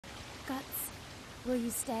Will you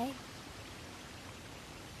stay?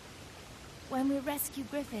 When we rescue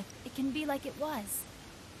Griffith, it can be like it was.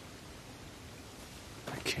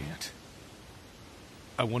 I can't.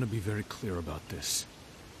 I want to be very clear about this.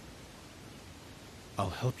 I'll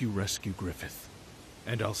help you rescue Griffith,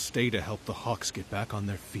 and I'll stay to help the Hawks get back on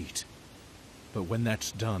their feet. But when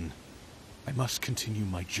that's done, I must continue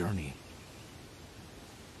my journey.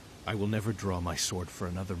 I will never draw my sword for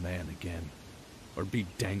another man again, or be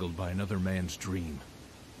dangled by another man's dream.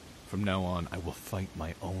 From now on, I will fight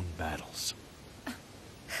my own battles.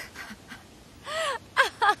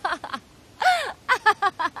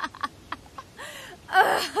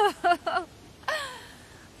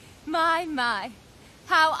 My.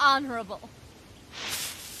 How honorable.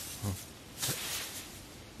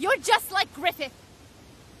 You're just like Griffith.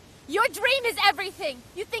 Your dream is everything.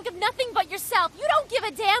 You think of nothing but yourself. You don't give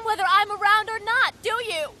a damn whether I'm around or not, do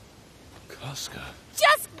you? Casca.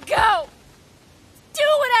 Just go! Do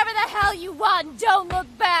whatever the hell you want. Don't look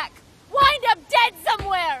back. Wind up dead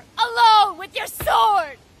somewhere, alone with your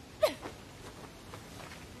sword.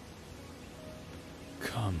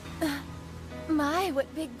 Come. My,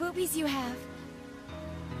 what big boobies you have.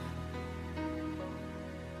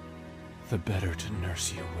 The better to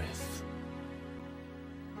nurse you with.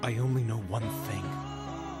 I only know one thing.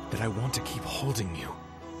 That I want to keep holding you.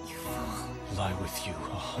 You fool. Lie with you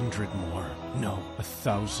 100 more, no,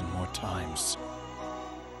 1,000 more times.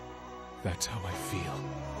 That's how I feel.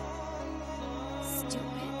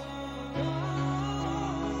 Stupid.